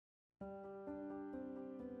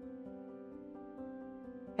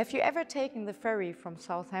Have you ever taken the ferry from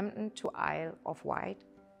Southampton to Isle of Wight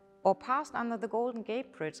or passed under the Golden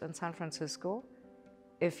Gate Bridge in San Francisco?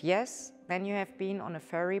 If yes, then you have been on a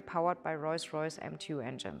ferry powered by Rolls-Royce M2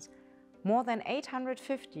 engines. More than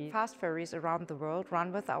 850 fast ferries around the world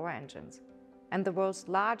run with our engines, and the world's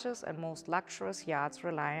largest and most luxurious yachts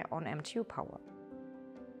rely on M2 power.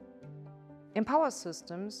 In power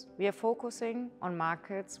systems, we are focusing on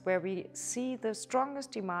markets where we see the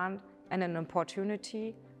strongest demand and an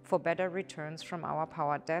opportunity for better returns from our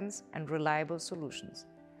power-dense and reliable solutions.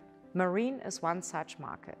 Marine is one such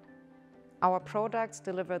market. Our products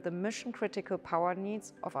deliver the mission-critical power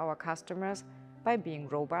needs of our customers by being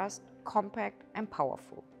robust, compact, and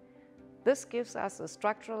powerful. This gives us a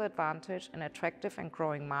structural advantage in attractive and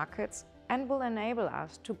growing markets and will enable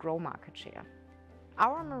us to grow market share.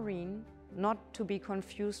 Our Marine, not to be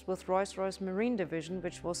confused with Rolls-Royce Marine division,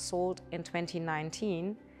 which was sold in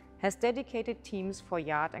 2019, has dedicated teams for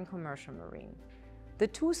Yacht and Commercial Marine. The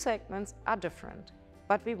two segments are different,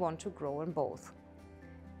 but we want to grow in both.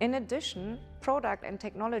 In addition, product and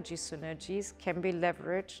technology synergies can be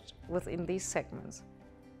leveraged within these segments.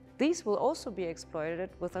 These will also be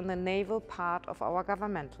exploited within the naval part of our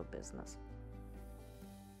governmental business.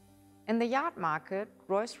 In the yacht market,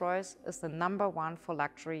 Rolls-Royce is the #1 for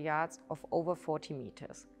luxury yachts of over 40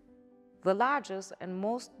 meters. The largest and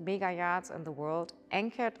most mega yachts in the world,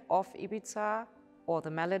 anchored off Ibiza or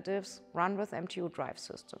the Maldives, run with M2 drive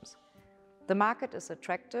systems. The market is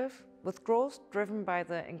attractive, with growth driven by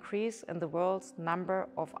the increase in the world's number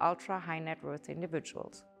of ultra-high net worth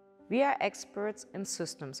individuals. We are experts in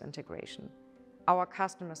systems integration. Our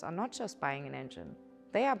customers are not just buying an engine,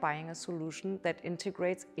 they are buying a solution that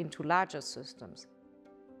integrates into larger systems.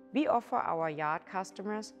 We offer our yacht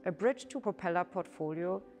customers a bridge-to-propeller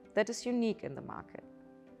portfolio that is unique in the market.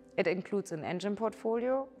 It includes an engine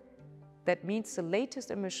portfolio that meets the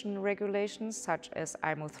latest emission regulations such as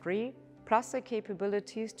IMO 3, plus the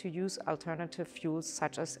capabilities to use alternative fuels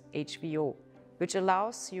such as HVO, which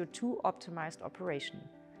allows CO2-optimized operation.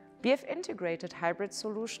 We have integrated hybrid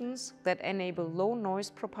solutions that enable low-noise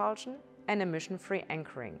propulsion and emission-free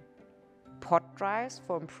anchoring, pod drives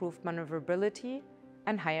for improved maneuverability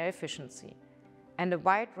and higher efficiency, and a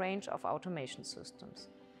wide range of automation systems.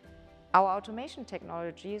 Our automation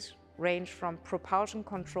technologies range from propulsion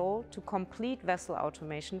control to complete vessel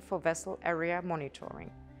automation for vessel area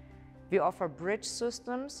monitoring. We offer bridge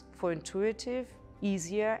systems for intuitive,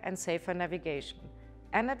 easier and safer navigation,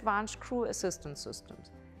 and advanced crew assistance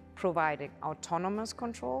systems, providing autonomous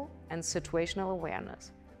control and situational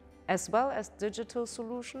awareness, as well as digital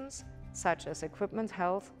solutions such as equipment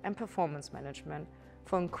health and performance management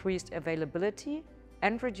for increased availability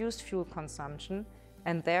and reduced fuel consumption,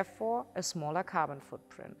 and therefore a smaller carbon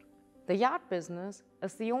footprint. The yacht business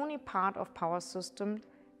is the only part of power system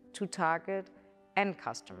to target end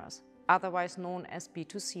customers, otherwise known as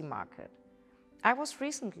B2C market. I was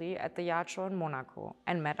recently at the yacht show in Monaco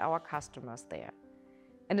and met our customers there.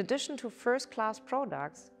 In addition to first-class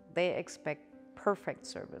products, they expect perfect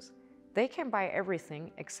service. They can buy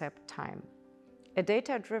everything except time. A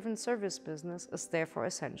data-driven service business is therefore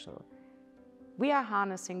essential. We are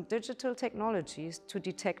harnessing digital technologies to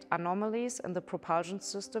detect anomalies in the propulsion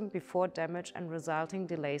system before damage and resulting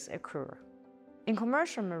delays occur. In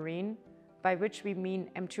commercial marine, by which we mean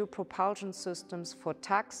M2 propulsion systems for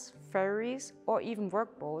tugs, ferries, or even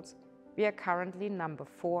workboats, we are currently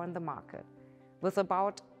 #4 in the market, with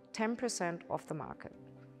about 10% of the market.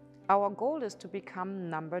 Our goal is to become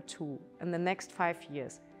 #2 in the next 5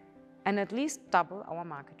 years and at least double our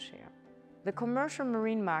market share. The commercial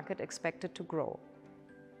marine market expected to grow,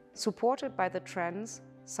 supported by the trends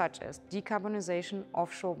such as decarbonization,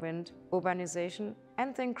 offshore wind, urbanization,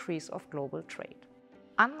 and the increase of global trade.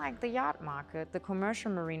 Unlike the yacht market, the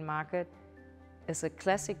commercial marine market is a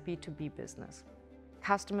classic B2B business.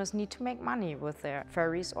 Customers need to make money with their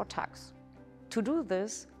ferries or tugs. To do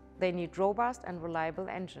this, they need robust and reliable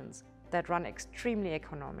engines that run extremely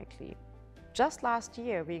economically. Just last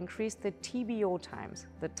year, we increased the TBO times,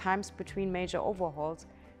 the times between major overhauls,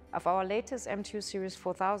 of our latest M2 Series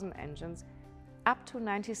 4000 engines up to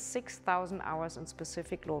 96,000 hours in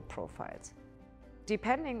specific load profiles.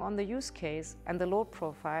 Depending on the use case and the load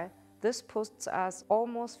profile, this puts us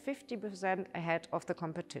almost 50% ahead of the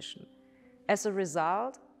competition. As a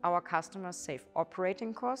result, our customers save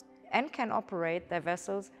operating costs and can operate their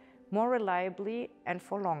vessels more reliably and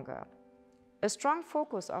for longer. A strong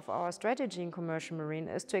focus of our strategy in commercial marine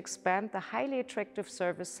is to expand the highly attractive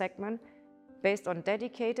service segment based on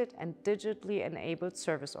dedicated and digitally enabled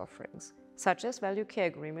service offerings, such as value care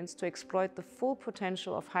agreements to exploit the full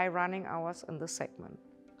potential of high running hours in the segment.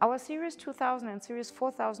 Our Series 2000 and Series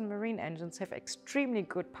 4000 marine engines have extremely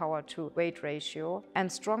good power-to-weight ratio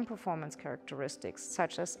and strong performance characteristics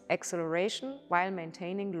such as acceleration while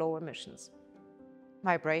maintaining low emissions,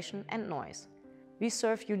 vibration and noise. We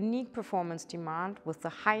serve unique performance demand with the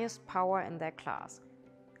highest power in their class.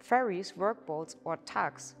 Ferries, workboats or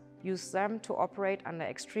tugs use them to operate under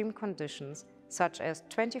extreme conditions such as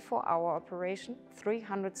 24-hour operation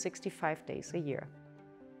 365 days a year.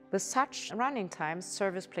 With such running times,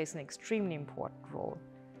 service plays an extremely important role.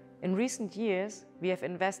 In recent years, we have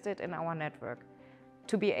invested in our network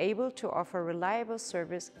to be able to offer reliable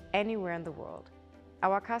service anywhere in the world.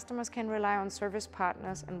 Our customers can rely on service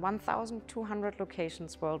partners in 1,200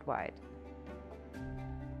 locations worldwide.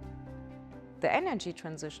 The energy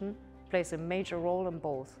transition plays a major role in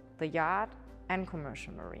both the yacht and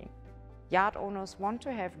commercial marine. Yacht owners want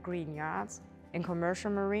to have green yachts. In commercial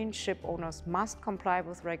marine, ship owners must comply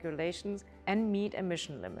with regulations and meet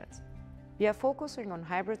emission limits. We are focusing on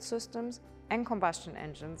hybrid systems and combustion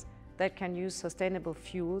engines that can use sustainable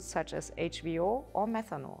fuels such as HVO or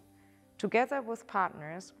methanol. Together with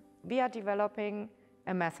partners, we are developing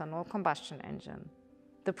a methanol combustion engine.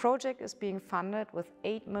 The project is being funded with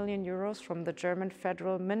 8 million euros from the German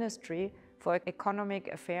Federal Ministry for Economic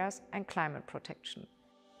Affairs and Climate Protection.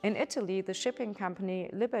 In Italy, the shipping company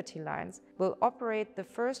Liberty Lines will operate the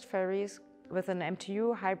first ferries with an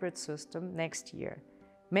MTU hybrid system next year,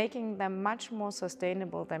 making them much more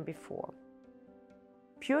sustainable than before.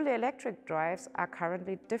 Purely electric drives are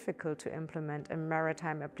currently difficult to implement in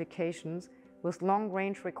maritime applications with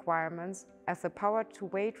long-range requirements, as the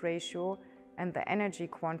power-to-weight ratio and the energy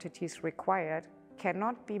quantities required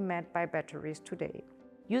cannot be met by batteries today.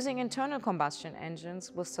 Using internal combustion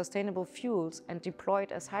engines with sustainable fuels and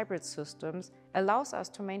deployed as hybrid systems allows us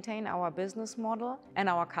to maintain our business model, and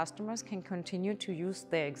our customers can continue to use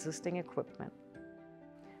their existing equipment.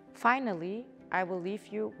 Finally, I will leave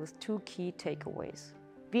you with two key takeaways.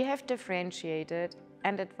 We have differentiated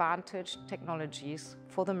and advantaged technologies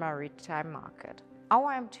for the maritime market.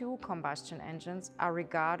 Our MTU combustion engines are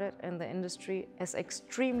regarded in the industry as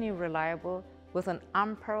extremely reliable, with an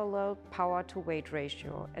unparalleled power-to-weight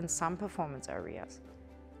ratio in some performance areas.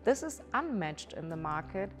 This is unmatched in the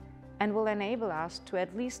market and will enable us to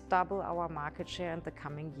at least double our market share in the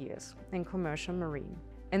coming years in commercial marine.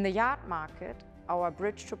 In the yacht market, our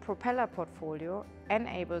bridge-to-propeller portfolio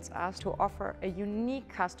enables us to offer a unique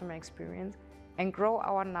customer experience and grow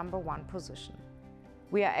our #1 position.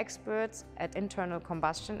 We are experts at internal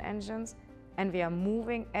combustion engines, and we are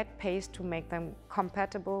moving at pace to make them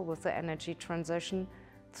compatible with the energy transition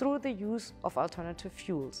through the use of alternative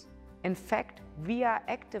fuels. In fact, we are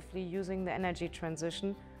actively using the energy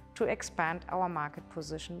transition to expand our market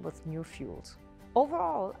position with new fuels.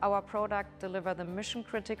 Overall, our products deliver the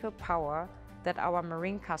mission-critical power that our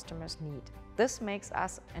marine customers need. This makes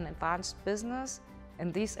us an advanced business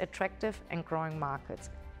in these attractive and growing markets,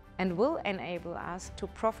 and will enable us to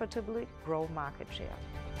profitably grow market share.